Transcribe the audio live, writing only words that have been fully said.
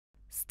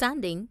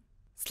standing,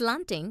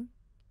 slanting,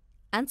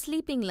 and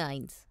sleeping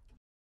lines.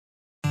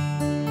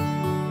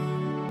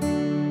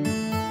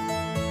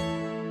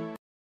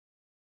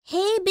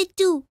 Hey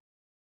Bittu,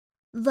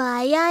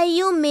 why are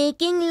you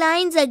making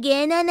lines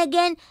again and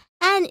again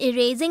and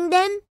erasing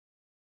them?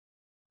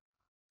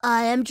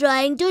 I am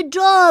trying to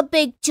draw a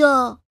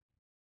picture.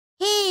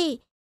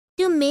 Hey,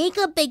 to make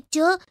a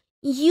picture,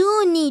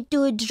 you need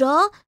to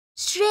draw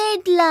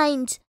straight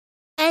lines.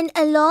 And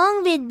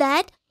along with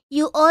that,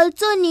 you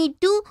also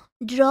need to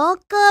draw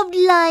curved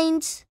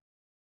lines.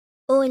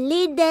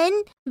 Only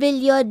then will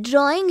your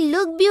drawing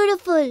look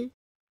beautiful.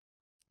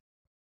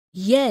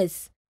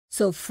 Yes,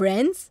 so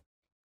friends,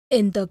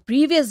 in the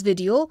previous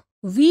video,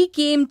 we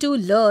came to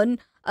learn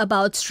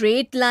about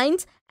straight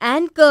lines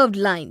and curved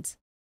lines.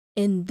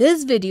 In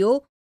this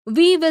video,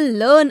 we will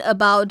learn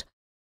about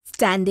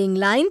standing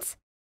lines,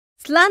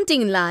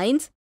 slanting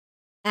lines,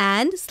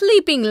 and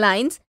sleeping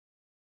lines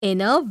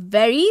in a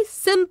very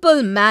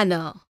simple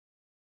manner.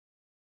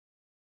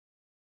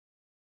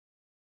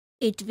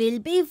 It will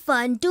be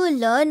fun to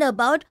learn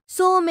about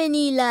so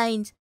many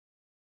lines.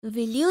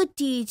 Will you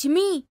teach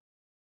me?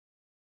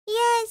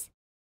 Yes.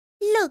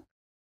 Look,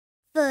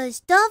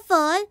 first of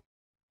all,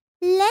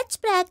 let's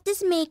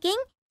practice making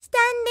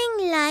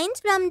standing lines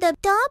from the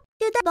top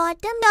to the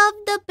bottom of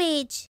the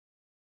page.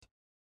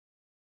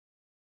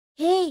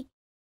 Hey,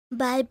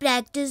 by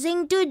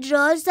practicing to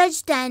draw such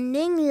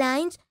standing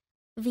lines,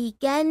 we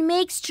can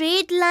make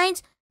straight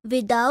lines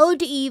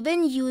without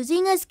even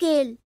using a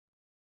scale.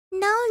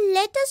 Now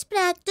let us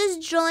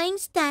practice drawing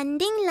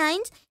standing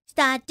lines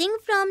starting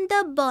from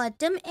the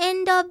bottom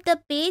end of the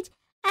page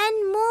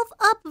and move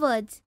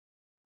upwards.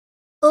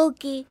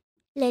 Okay,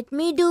 let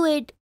me do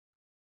it.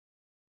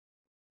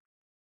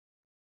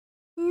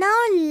 Now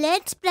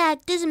let's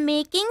practice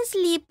making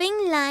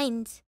sleeping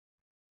lines.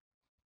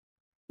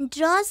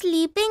 Draw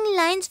sleeping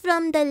lines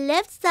from the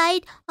left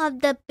side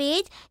of the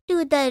page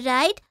to the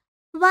right,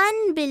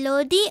 one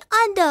below the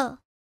other.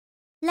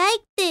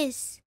 Like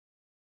this.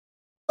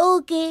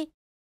 Okay,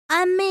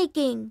 I'm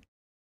making.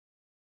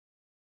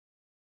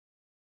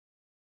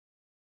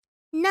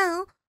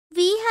 Now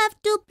we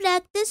have to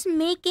practice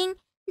making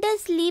the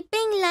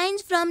sleeping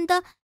lines from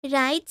the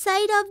right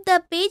side of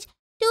the page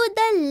to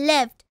the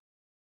left.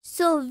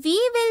 So we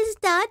will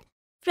start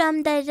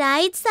from the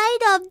right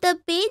side of the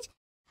page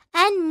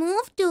and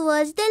move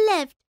towards the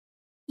left.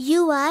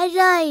 You are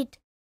right.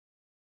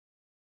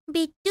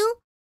 Bittu,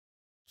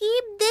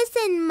 keep this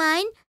in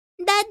mind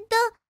that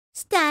the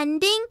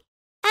standing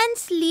and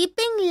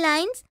sleeping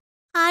lines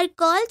are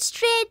called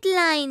straight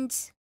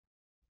lines.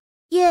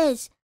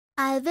 Yes,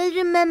 I will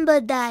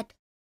remember that.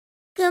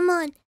 Come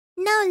on,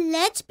 now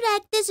let's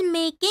practice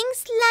making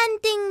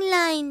slanting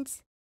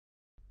lines.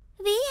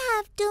 We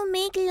have to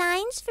make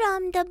lines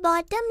from the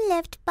bottom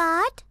left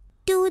part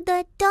to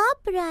the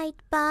top right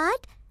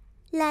part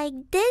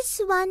like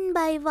this one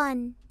by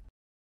one.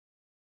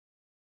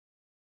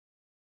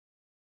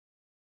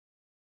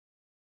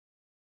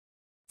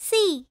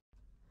 See?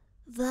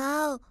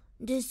 Wow,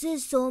 this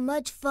is so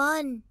much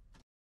fun.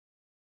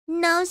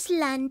 Now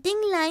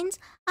slanting lines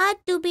are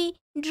to be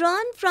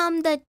drawn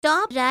from the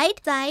top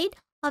right side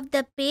of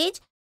the page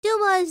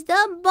towards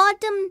the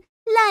bottom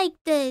like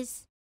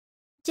this.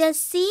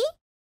 Just see?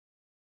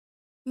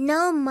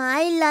 Now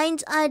my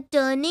lines are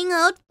turning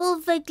out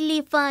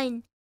perfectly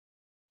fine.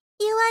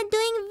 You are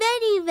doing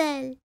very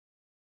well.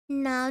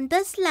 Now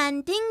the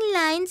slanting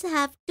lines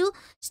have to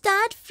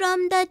start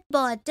from the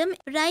bottom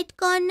right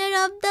corner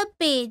of the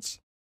page.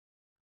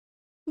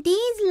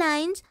 These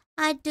lines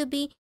are to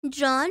be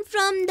drawn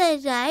from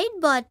the right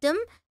bottom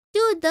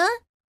to the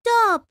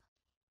top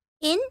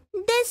in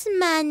this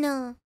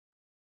manner.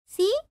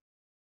 See?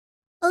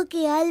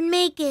 Okay, I'll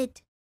make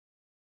it.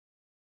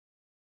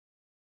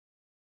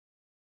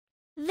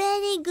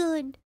 Very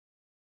good.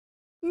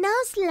 Now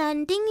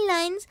slanting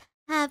lines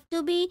have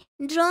to be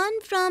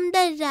drawn from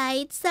the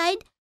right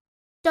side,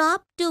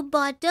 top to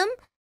bottom,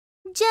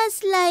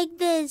 just like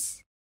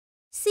this.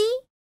 See?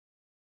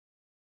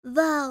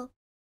 Wow,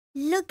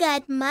 look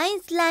at my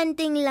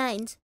slanting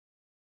lines.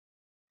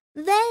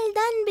 Well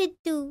done,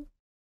 Bittu.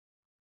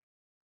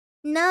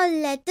 Now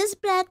let us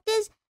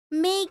practice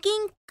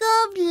making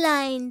curved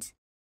lines.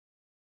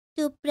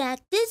 To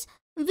practice,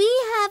 we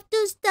have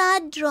to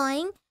start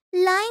drawing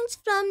lines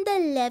from the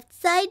left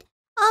side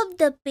of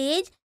the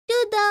page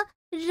to the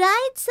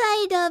right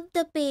side of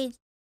the page.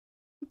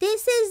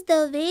 This is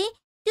the way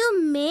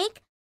to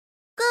make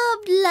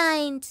curved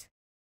lines.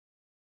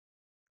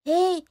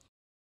 Hey,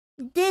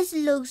 this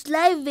looks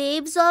like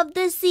waves of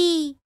the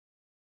sea.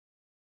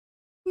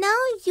 Now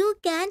you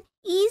can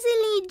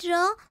easily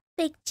draw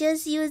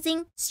pictures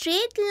using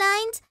straight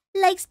lines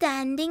like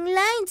standing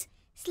lines,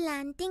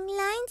 slanting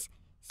lines,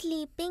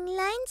 sleeping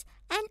lines,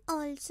 and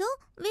also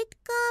with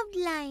curved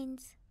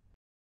lines.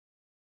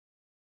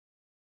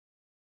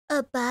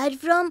 Apart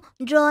from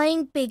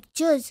drawing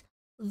pictures,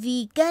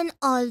 we can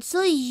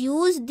also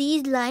use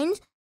these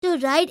lines to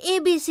write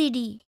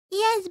ABCD.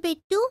 Yes,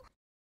 Bittu,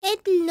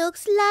 it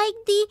looks like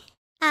the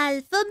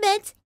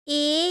alphabets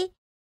A,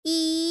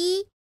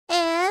 E,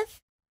 F,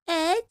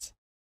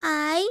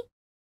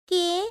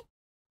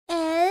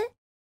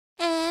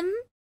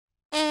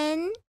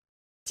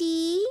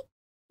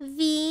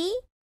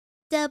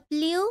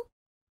 W,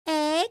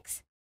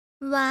 X,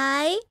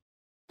 Y,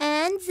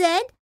 and Z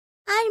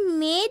are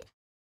made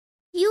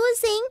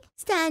using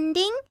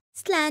standing,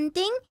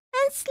 slanting,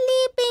 and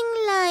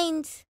sleeping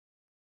lines.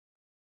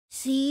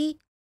 C,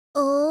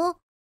 O,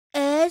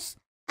 S,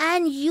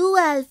 and U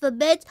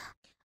alphabets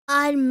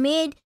are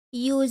made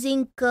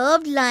using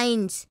curved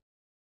lines.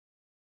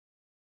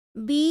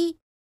 B,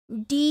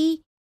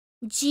 D,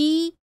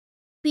 G,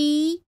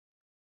 P,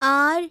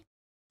 R,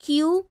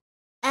 Q,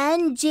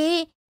 and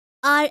J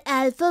are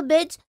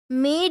alphabets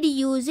made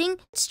using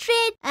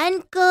straight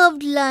and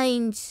curved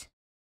lines.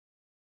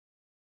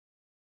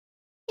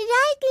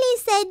 Rightly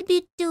said,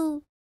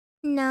 Bittu.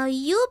 Now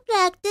you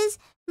practice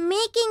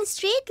making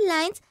straight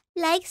lines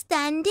like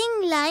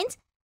standing lines,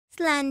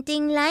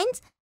 slanting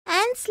lines,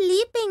 and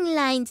sleeping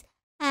lines,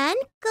 and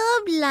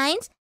curved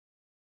lines.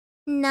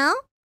 Now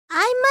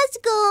I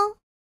must go.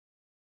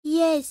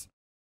 Yes,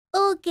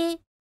 okay,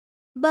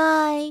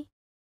 bye.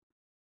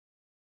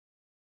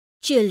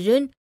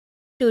 Children,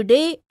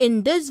 today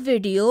in this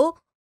video,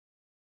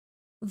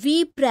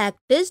 we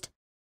practiced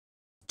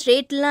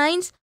straight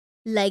lines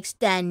like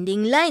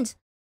standing lines,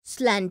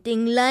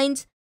 slanting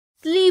lines,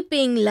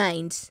 sleeping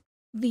lines.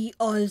 We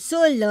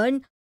also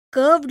learned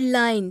curved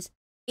lines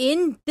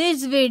in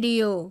this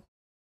video.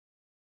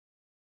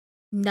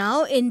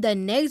 Now in the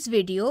next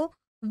video,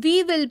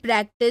 we will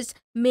practice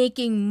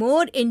making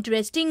more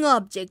interesting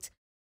objects.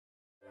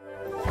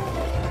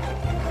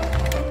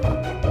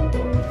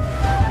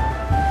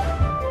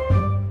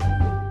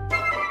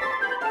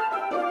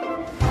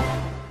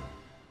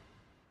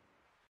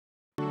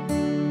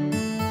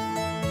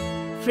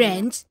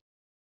 Friends,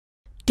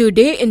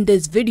 today in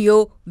this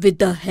video, with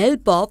the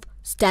help of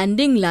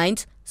standing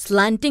lines,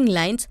 slanting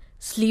lines,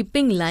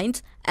 sleeping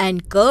lines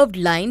and curved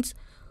lines,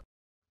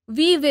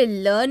 we will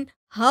learn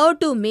how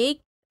to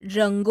make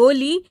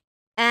rangoli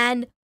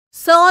and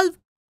solve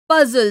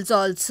puzzles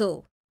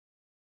also.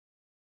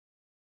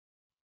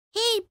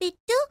 Hey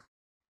Bittu,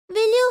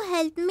 will you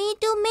help me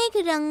to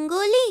make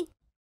rangoli?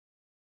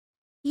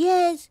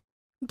 Yes,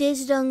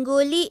 this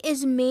rangoli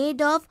is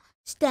made of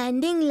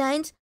standing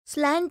lines,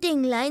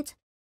 slanting lines,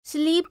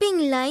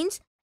 sleeping lines,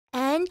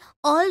 and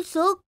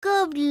also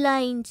curved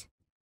lines.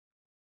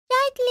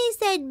 Rightly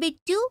said,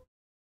 Bittu.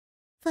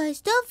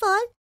 First of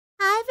all,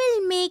 I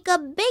will make a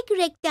big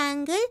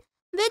rectangle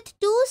with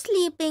 2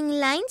 sleeping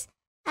lines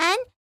and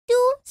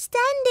 2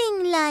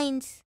 standing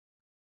lines.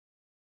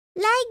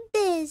 Like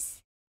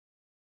this.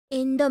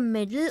 In the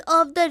middle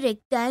of the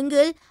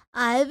rectangle,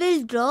 I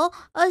will draw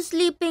a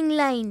sleeping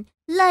line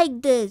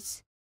like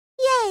this.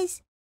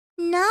 Yes,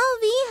 now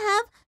we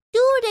have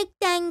 2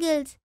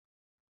 rectangles.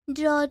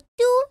 Draw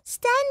 2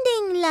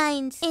 standing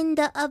lines in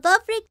the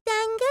above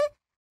rectangle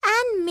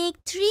and make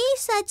 3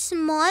 such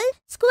small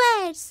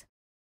squares.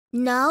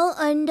 Now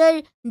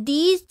under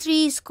these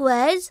 3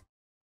 squares,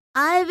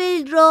 I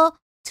will draw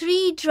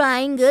 3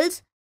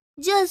 triangles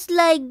just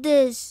like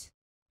this.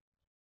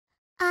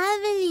 I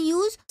will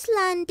use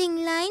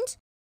slanting lines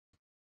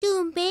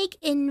to make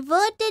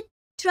inverted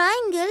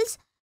triangles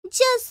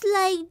just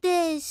like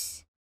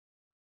this.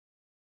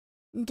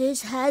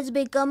 This has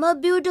become a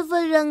beautiful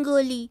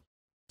rangoli.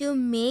 To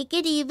make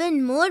it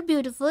even more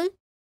beautiful,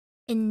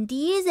 in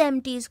these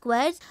empty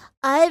squares,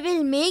 I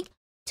will make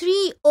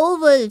 3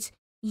 ovals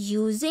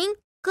using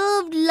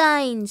curved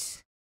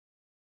lines.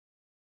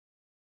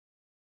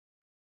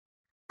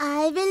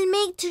 I will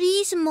make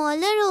 3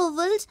 smaller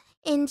ovals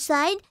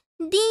inside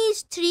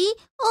these 3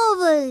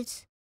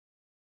 ovals.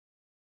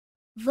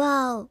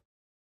 Wow,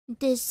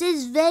 this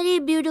is very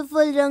beautiful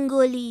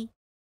rangoli.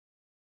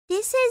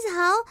 This is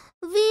how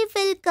we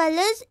fill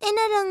colors in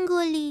a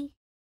rangoli.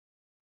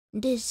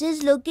 This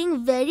is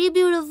looking very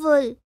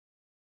beautiful.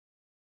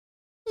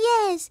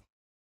 Yes,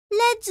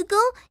 let's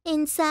go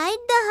inside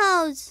the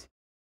house.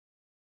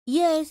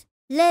 Yes,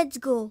 let's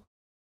go.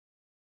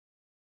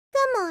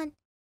 Come on,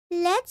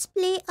 let's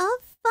play a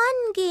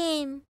fun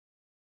game.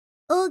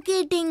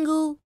 Okay,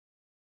 Tingu.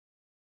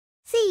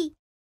 See,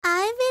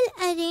 I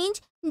will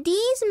arrange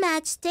these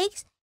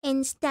matchsticks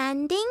in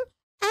standing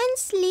and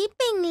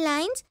sleeping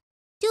lines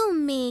to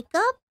make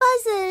a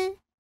puzzle.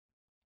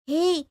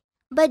 Hey,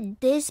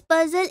 but this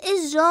puzzle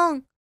is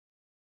wrong.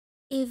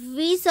 If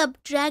we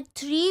subtract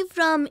 3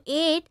 from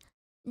 8,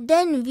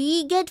 then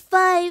we get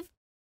 5.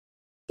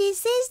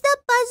 This is the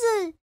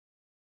puzzle.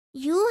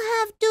 You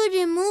have to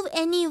remove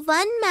any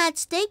one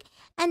matchstick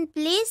and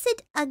place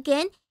it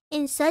again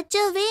in such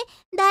a way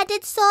that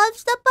it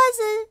solves the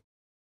puzzle.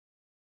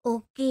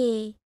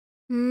 Okay.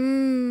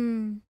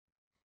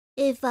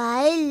 If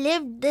I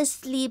lift this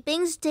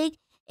sleeping stick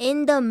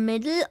in the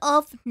middle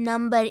of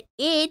number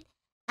 8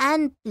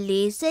 and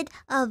place it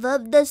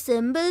above the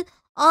symbol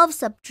of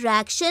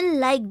subtraction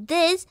like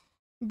this,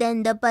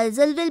 then the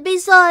puzzle will be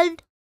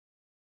solved.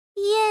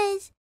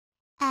 Yes,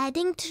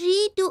 adding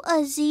 3 to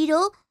a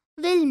 0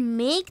 will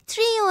make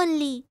 3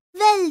 only.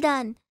 Well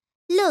done.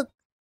 Look,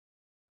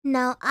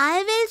 now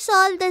I will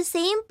solve the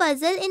same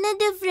puzzle in a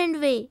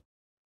different way.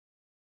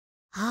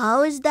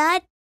 How is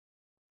that?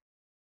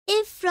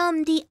 If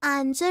from the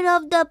answer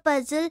of the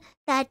puzzle,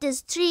 that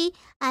is 3,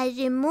 I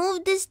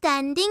remove the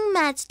standing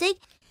matchstick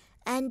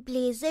and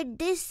place it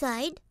this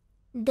side,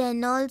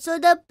 then also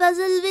the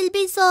puzzle will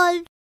be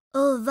solved.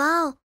 Oh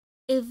wow!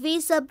 If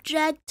we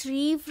subtract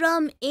 3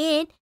 from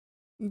 8,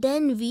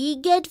 then we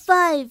get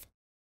 5.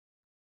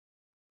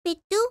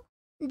 Pittu,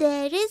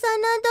 there is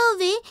another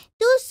way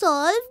to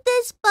solve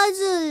this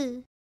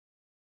puzzle.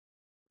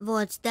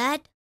 What's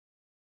that?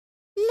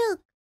 Look,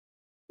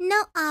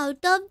 now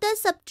out of the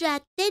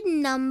subtracted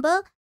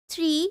number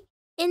 3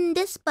 in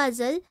this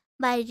puzzle,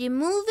 by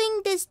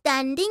removing the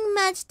standing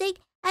matchstick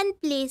and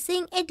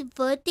placing it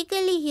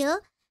vertically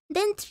here,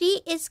 then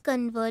 3 is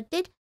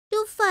converted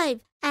to 5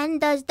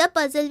 and thus the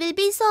puzzle will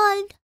be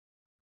solved.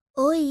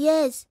 Oh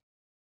yes,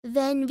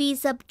 when we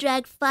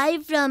subtract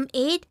 5 from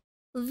 8,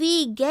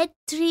 we get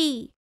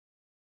 3.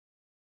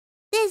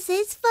 This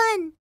is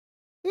fun.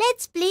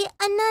 Let's play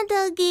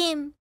another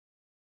game.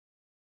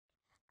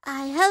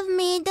 I have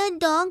made a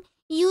dog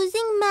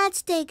using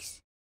matchsticks.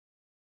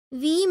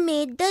 We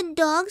made the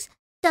dog's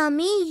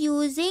tummy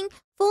using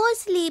 4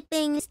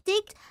 sleeping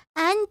sticks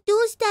and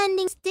 2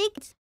 standing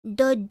sticks.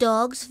 The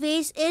dog's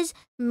face is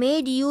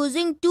made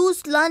using 2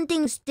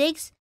 slanting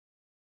sticks.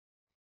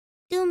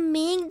 To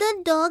make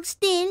the dog's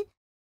tail,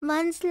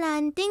 1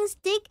 slanting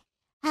stick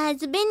has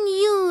been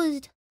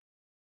used.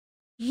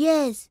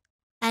 Yes,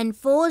 and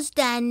 4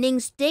 standing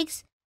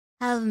sticks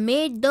have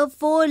made the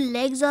 4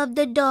 legs of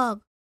the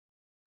dog.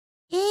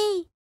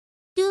 Hey,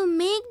 to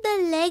make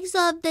the legs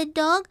of the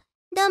dog,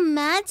 the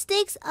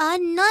matchsticks are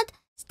not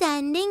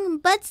standing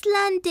but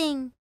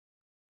slanting.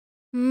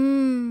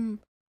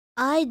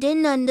 I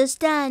didn't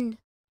understand.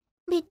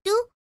 Bittu,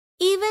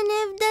 even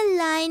if the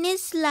line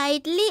is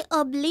slightly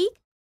oblique,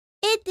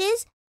 it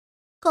is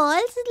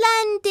called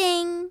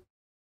slanting.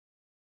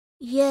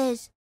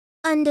 Yes,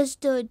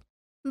 understood.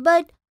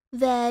 But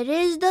where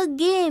is the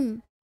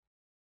game?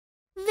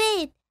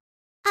 Wait,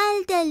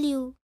 I'll tell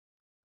you.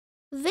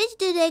 Which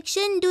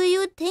direction do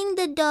you think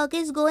the dog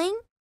is going?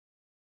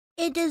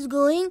 It is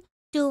going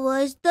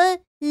towards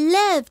the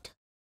left.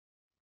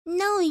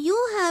 Now you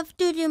have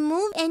to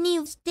remove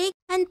any stick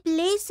and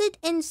place it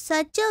in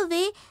such a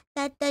way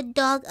that the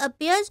dog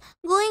appears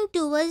going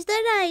towards the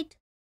right.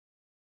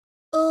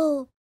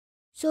 Oh,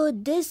 so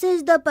this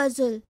is the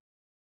puzzle.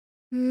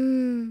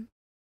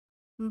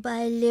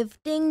 By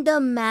lifting the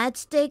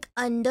matchstick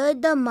under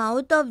the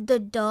mouth of the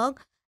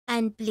dog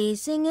and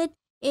placing it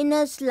in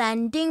a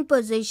slanting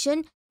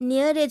position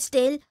near its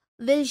tail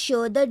will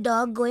show the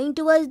dog going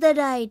towards the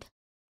right.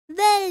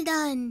 Well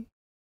done.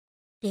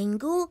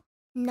 Ringu,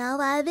 now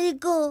I will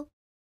go.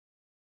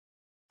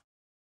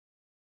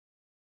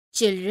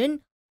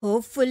 Children,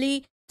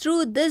 hopefully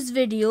through this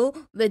video,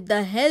 with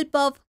the help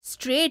of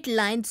straight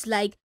lines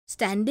like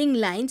standing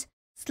lines,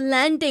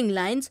 slanting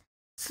lines,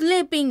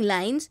 slipping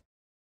lines,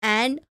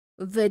 and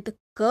with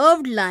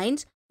curved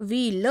lines,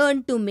 we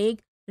learned to make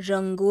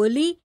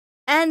rangoli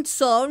and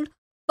solved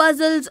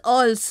puzzles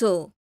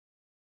also.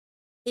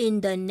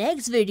 In the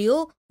next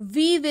video,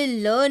 we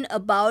will learn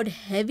about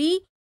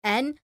heavy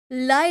and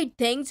light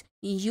things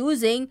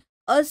using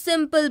a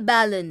simple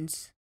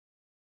balance.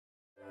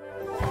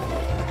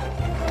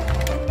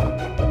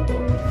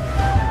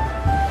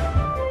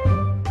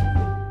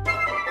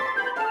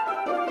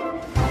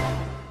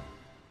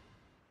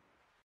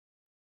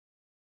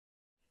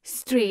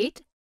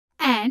 Straight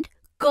and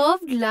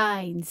curved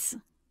lines.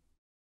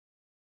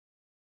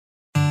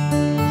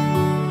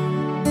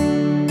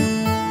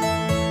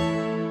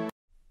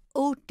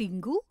 Oh,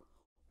 Tingu,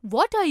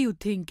 what are you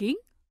thinking?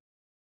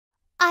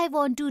 I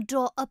want to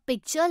draw a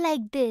picture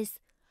like this.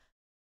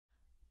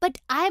 But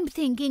I'm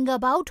thinking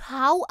about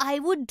how I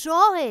would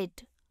draw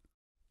it.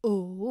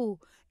 Oh,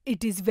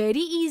 it is very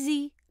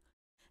easy.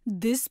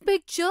 This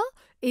picture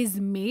is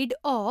made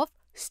of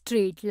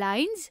straight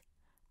lines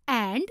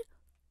and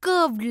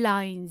curved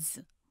lines.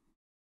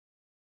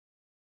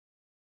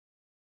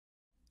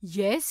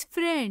 Yes,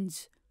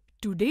 friends,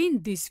 today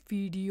in this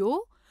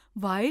video,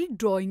 while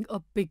drawing a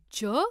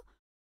picture,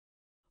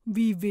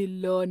 we will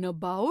learn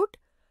about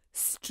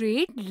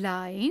straight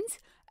lines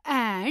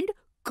and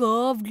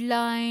curved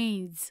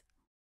lines.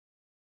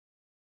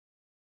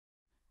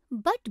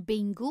 But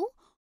Bingu,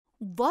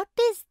 what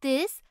is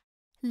this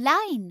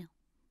line?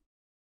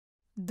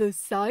 The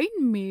sign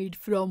made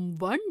from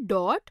one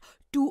dot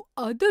to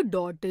other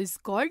dot is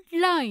called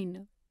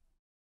line.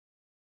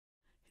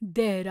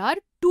 There are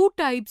 2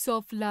 types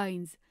of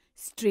lines,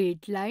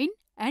 straight line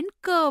and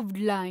curved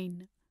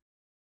line.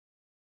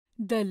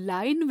 The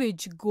line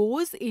which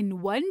goes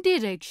in one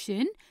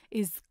direction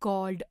is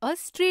called a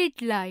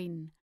straight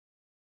line.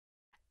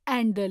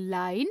 And the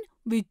line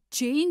which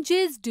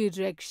changes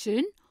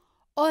direction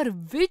or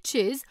which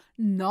is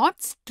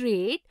not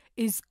straight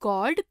is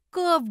called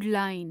curved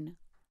line.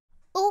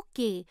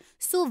 Okay,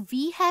 so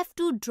we have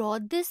to draw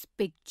this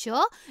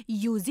picture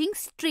using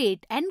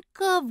straight and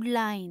curved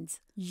lines.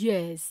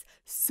 Yes,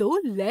 so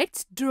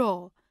let's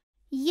draw.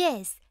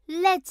 Yes,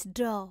 let's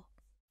draw.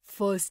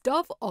 First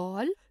of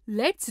all,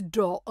 let's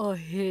draw a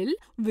hill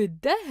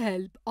with the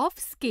help of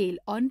scale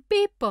on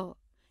paper.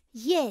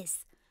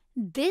 Yes,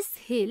 this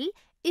hill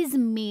is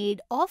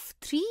made of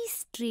 3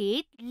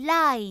 straight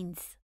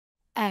lines.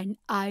 And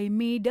I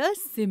made a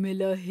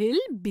similar hill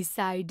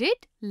beside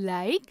it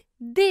like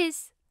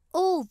this.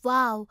 Oh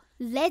wow,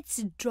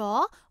 let's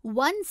draw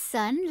one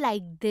sun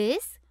like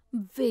this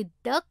with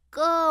the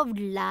curved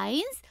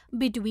lines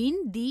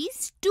between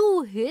these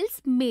two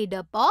hills made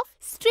up of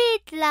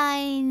straight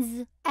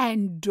lines.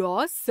 And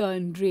draw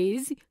sun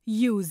rays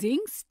using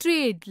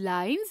straight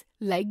lines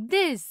like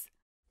this.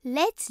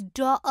 Let's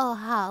draw a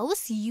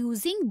house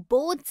using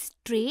both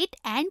straight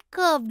and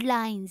curved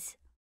lines.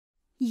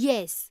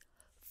 Yes,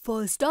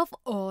 first of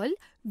all,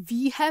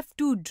 we have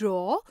to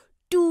draw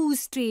 2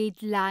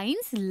 straight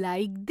lines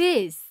like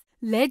this.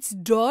 Let's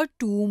draw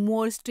 2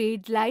 more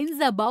straight lines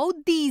above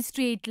these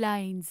straight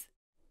lines.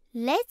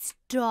 Let's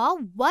draw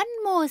one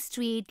more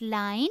straight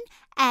line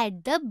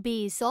at the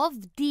base of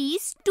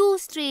these 2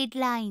 straight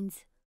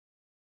lines.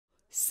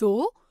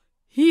 So,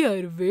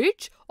 here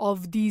which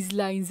of these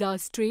lines are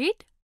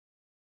straight?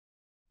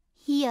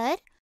 Here,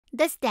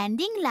 the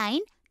standing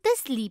line, the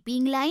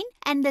sleeping line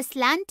and the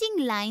slanting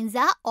lines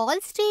are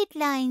all straight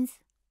lines.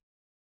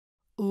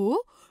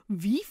 Oh,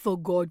 we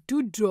forgot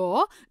to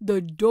draw the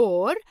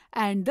door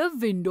and the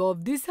window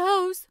of this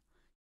house.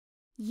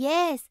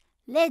 Yes,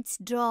 let's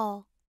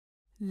draw.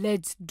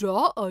 Let's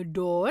draw a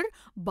door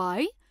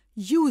by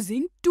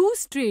using 2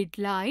 straight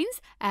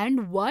lines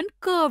and one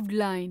curved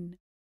line.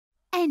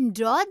 And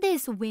draw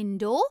this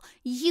window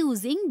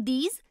using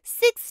these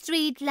 6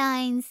 straight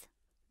lines.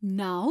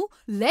 Now,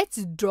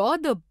 let's draw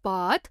the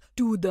path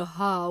to the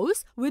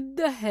house with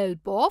the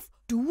help of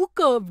 2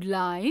 curved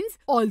lines.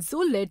 Also,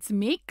 let's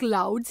make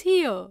clouds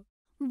here.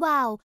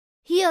 Wow,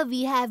 here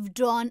we have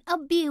drawn a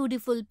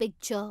beautiful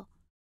picture.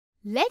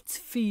 Let's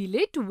fill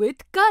it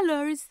with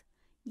colors.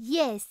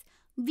 Yes,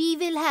 we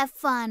will have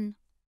fun.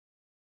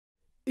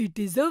 It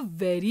is a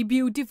very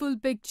beautiful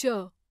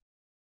picture.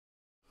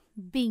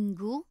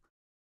 Bingu,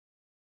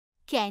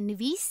 can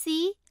we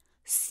see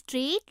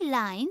straight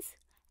lines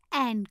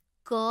and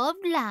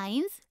curved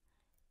lines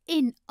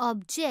in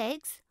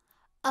objects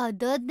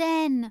other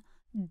than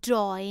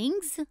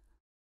drawings?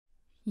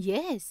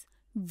 Yes,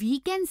 we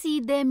can see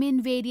them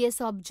in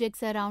various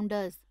objects around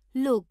us.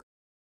 Look,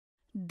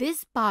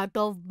 this part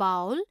of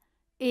bowl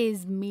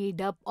is made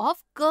up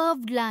of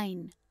curved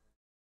line.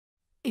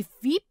 If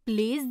we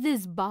place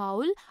this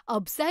bowl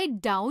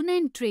upside down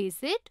and trace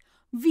it,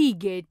 we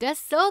get a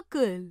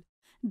circle.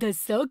 The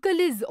circle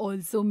is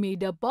also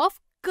made up of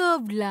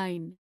curved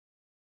line.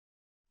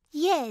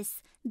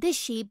 Yes, the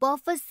shape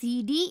of a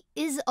CD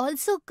is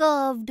also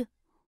curved.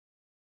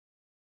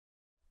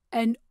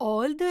 And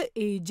all the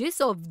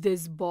edges of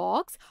this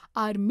box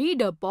are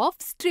made up of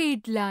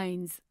straight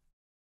lines.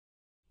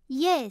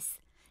 Yes,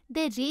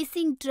 the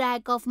racing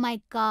track of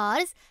my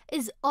cars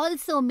is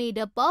also made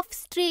up of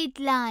straight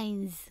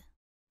lines.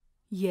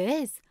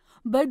 Yes,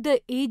 but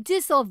the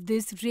edges of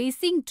this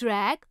racing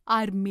track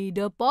are made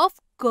up of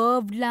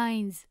curved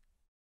lines.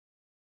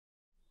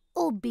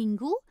 Oh,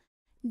 Bingu,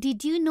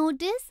 did you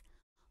notice?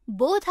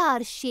 Both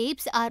our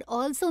shapes are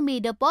also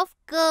made up of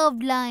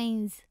curved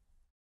lines.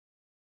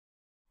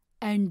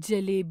 And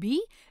jalebi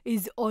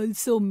is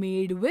also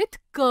made with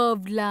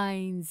curved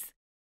lines.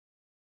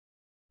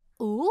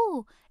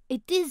 Oh,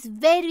 it is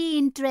very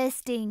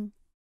interesting.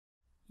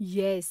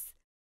 Yes.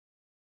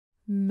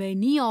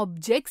 Many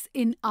objects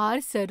in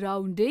our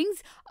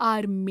surroundings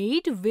are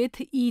made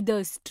with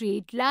either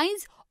straight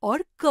lines or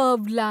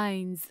curved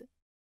lines.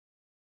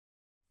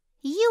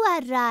 You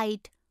are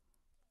right.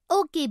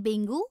 Okay,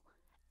 Bingu,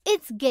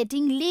 it's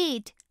getting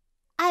late.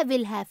 I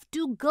will have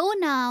to go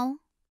now.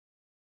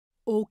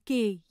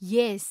 Okay,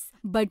 yes,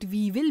 but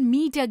we will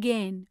meet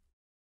again.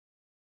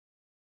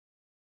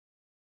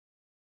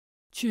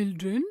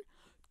 Children,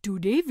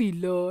 today we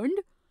learned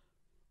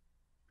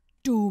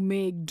to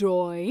make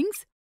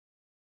drawings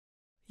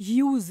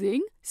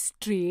using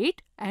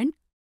straight and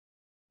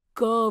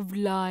curved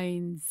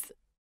lines.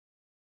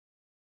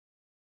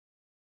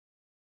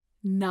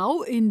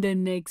 Now in the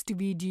next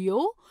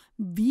video,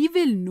 we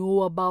will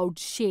know about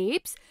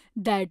shapes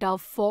that are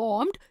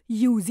formed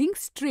using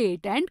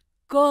straight and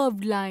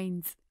curved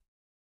lines.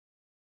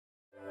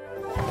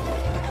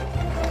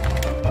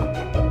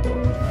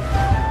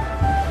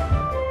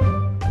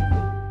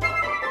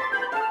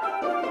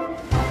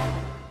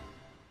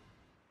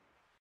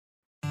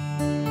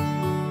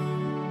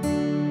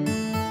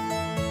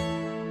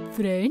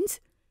 Friends,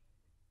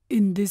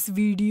 in this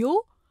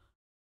video,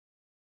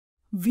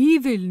 we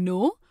will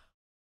know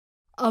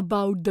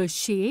about the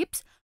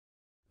shapes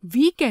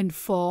we can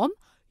form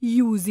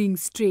using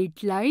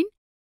straight line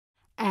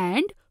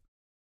and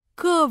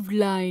curved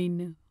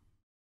line.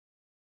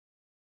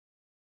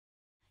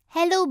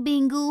 Hello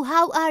Bingu,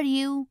 how are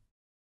you?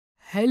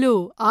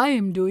 Hello, I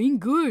am doing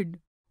good.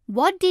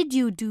 What did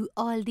you do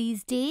all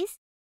these days?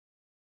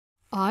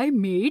 I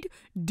made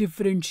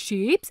different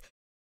shapes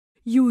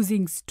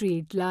using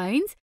straight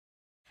lines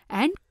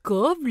and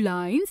curved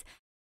lines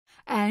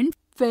and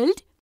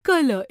filled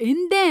color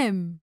in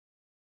them.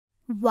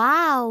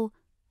 Wow!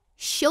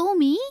 Show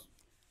me.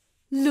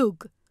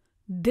 Look,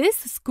 This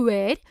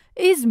square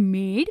is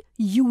made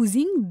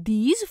using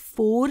these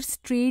 4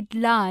 straight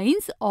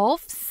lines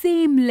of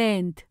same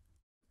length.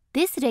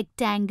 This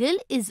rectangle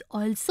is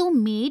also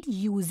made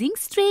using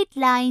straight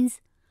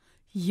lines.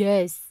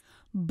 Yes,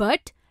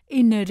 but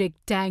in a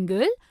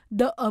rectangle,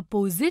 the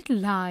opposite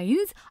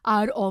lines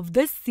are of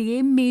the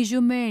same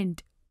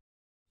measurement.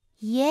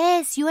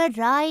 Yes, you are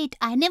right.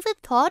 I never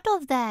thought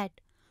of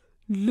that.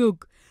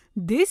 Look,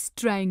 this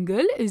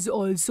triangle is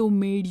also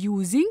made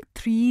using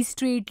 3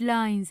 straight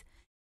lines.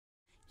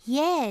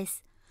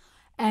 Yes.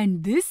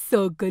 And this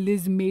circle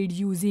is made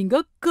using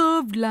a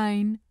curved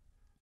line.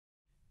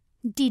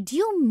 Did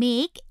you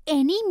make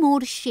any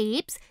more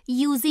shapes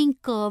using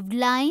curved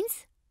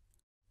lines?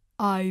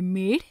 I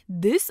made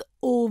this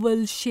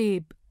oval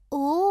shape.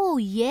 Oh,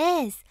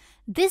 yes.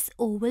 This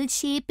oval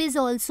shape is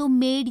also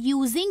made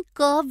using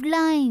curved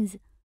lines.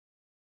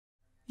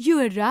 You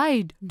are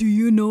right. Do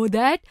you know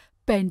that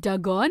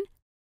pentagon,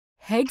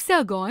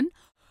 hexagon,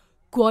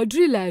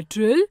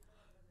 quadrilateral,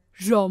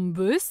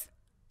 rhombus,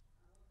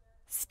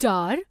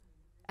 star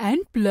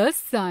and plus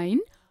sign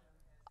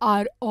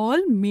are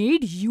all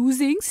made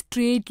using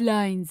straight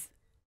lines?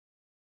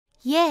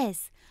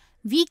 Yes,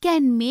 we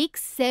can make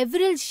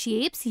several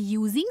shapes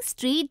using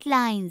straight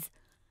lines.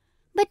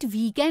 But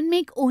we can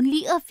make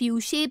only a few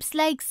shapes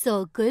like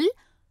circle,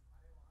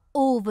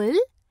 oval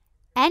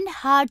and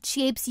heart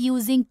shapes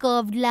using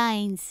curved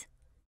lines.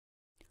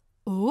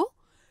 Oh,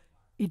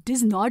 it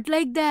is not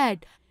like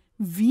that.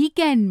 We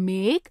can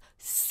make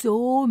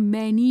so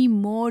many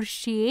more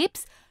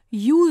shapes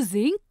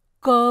using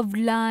curved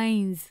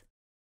lines.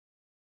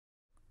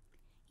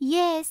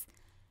 Yes,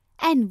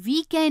 and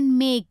we can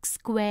make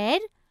square,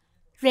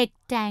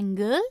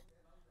 rectangle,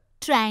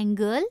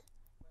 triangle,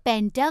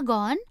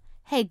 pentagon,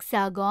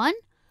 hexagon,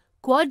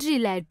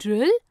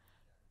 Quadrilateral,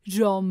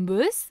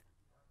 rhombus,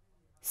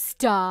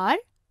 star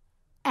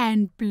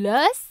and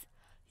plus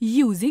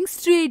using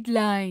straight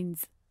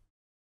lines.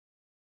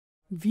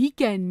 We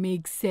can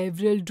make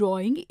several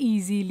drawings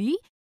easily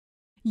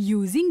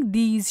using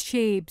these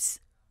shapes.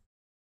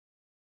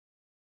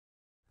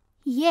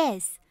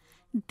 Yes,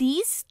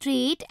 these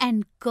straight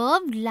and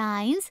curved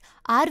lines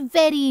are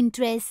very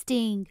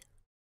interesting.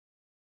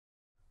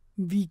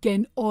 We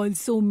can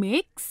also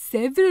make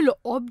several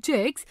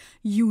objects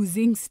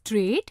using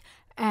straight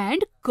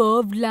and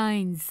curved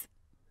lines.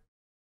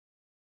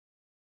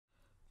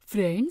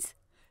 Friends,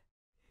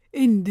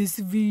 in this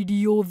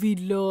video we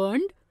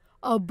learned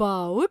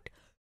about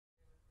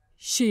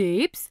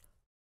shapes,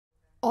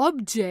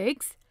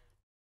 objects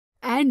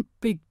and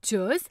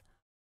pictures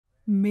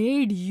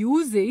made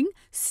using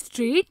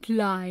straight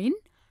line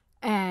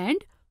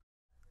and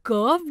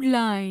curved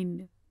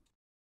line.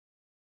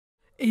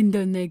 In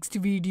the next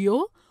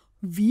video,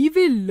 we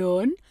will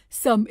learn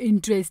some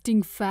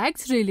interesting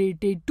facts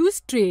related to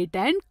straight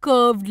and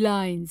curved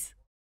lines.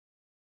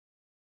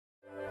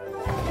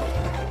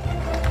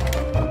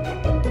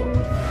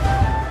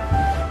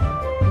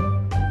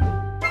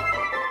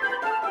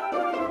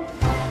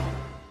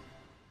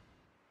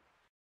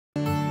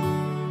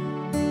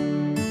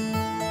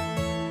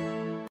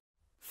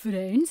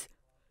 Friends,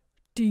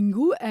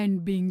 Tingu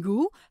and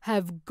Bingu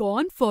have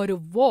gone for a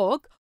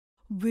walk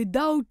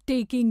without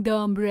taking the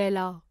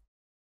umbrella.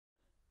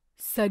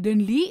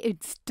 Suddenly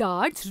it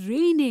starts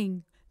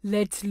raining.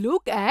 Let's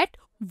look at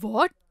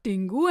what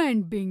Tingu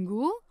and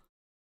Bingu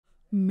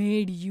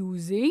made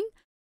using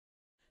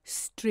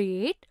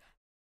straight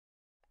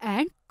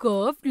and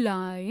curved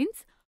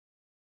lines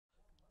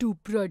to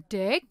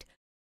protect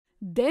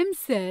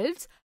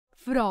themselves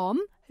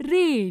from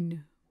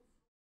rain.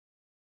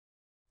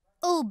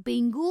 Oh,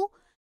 Bingu,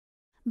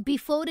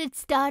 before it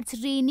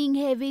starts raining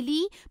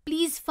heavily,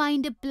 please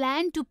find a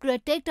plan to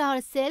protect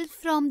ourselves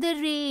from the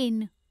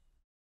rain.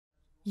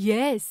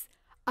 Yes,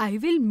 I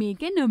will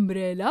make an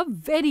umbrella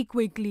very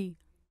quickly.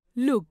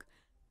 Look,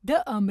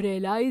 the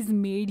umbrella is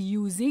made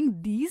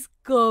using these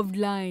curved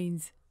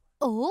lines.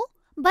 Oh,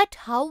 but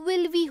how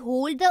will we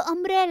hold the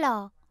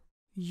umbrella?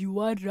 You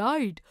are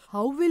right.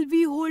 How will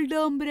we hold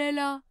the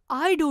umbrella?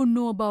 I don't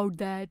know about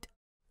that.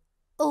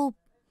 Oh,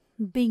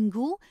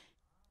 Bingu,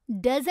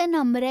 does an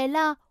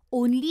umbrella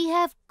only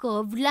have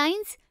curved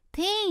lines?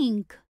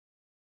 Think.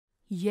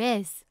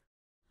 Yes.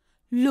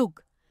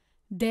 Look,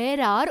 there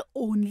are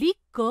only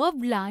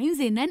curved lines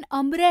in an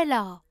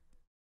umbrella.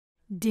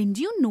 Didn't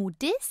you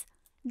notice?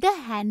 The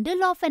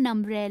handle of an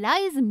umbrella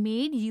is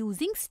made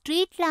using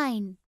straight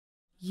line.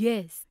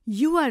 Yes,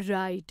 you are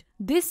right.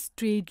 This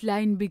straight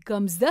line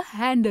becomes the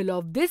handle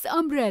of this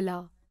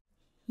umbrella.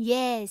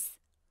 Yes.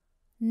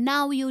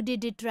 Now you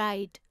did it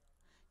right.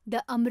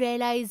 The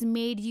umbrella is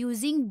made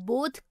using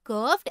both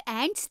curved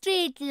and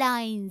straight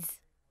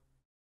lines.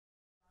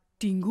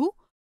 Tingu,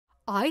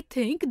 I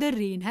think the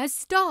rain has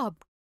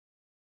stopped.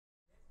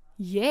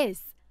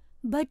 Yes,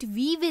 but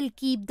we will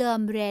keep the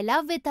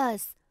umbrella with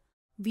us.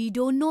 We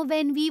don't know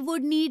when we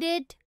would need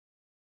it.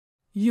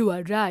 You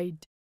are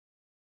right.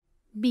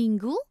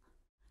 Bingu,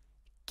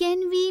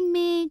 can we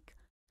make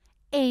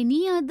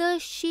any other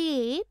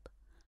shape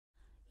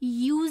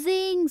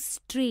using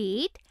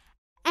straight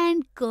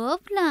And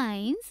curved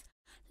lines,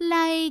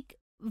 like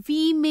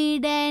we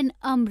made an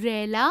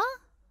umbrella?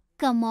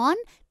 Come on,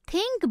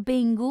 think,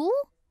 Bingu.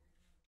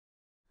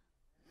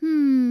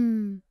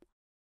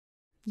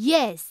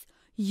 Yes,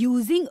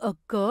 using a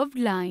curved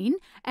line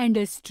and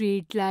a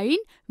straight line,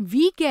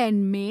 we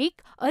can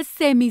make a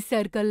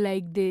semicircle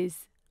like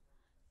this.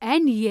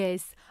 And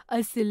yes,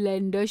 a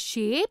cylinder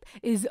shape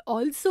is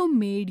also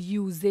made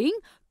using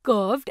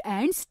curved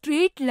and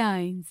straight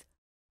lines.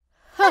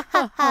 Ha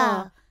ha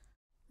ha!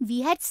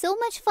 We had so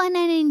much fun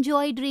and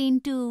enjoyed rain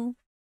too.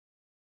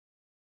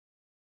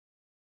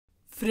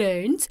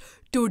 Friends,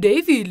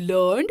 today we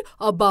learned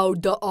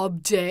about the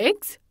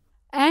objects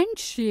and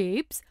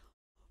shapes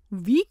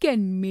we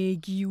can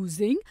make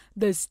using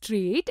the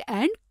straight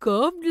and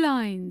curved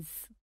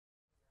lines.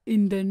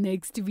 In the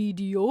next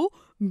video,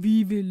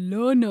 we will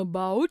learn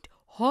about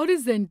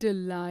horizontal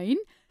line,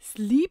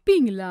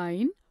 sleeping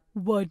line,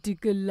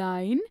 vertical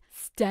line,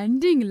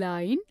 standing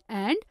line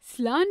and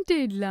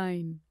slanted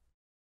line.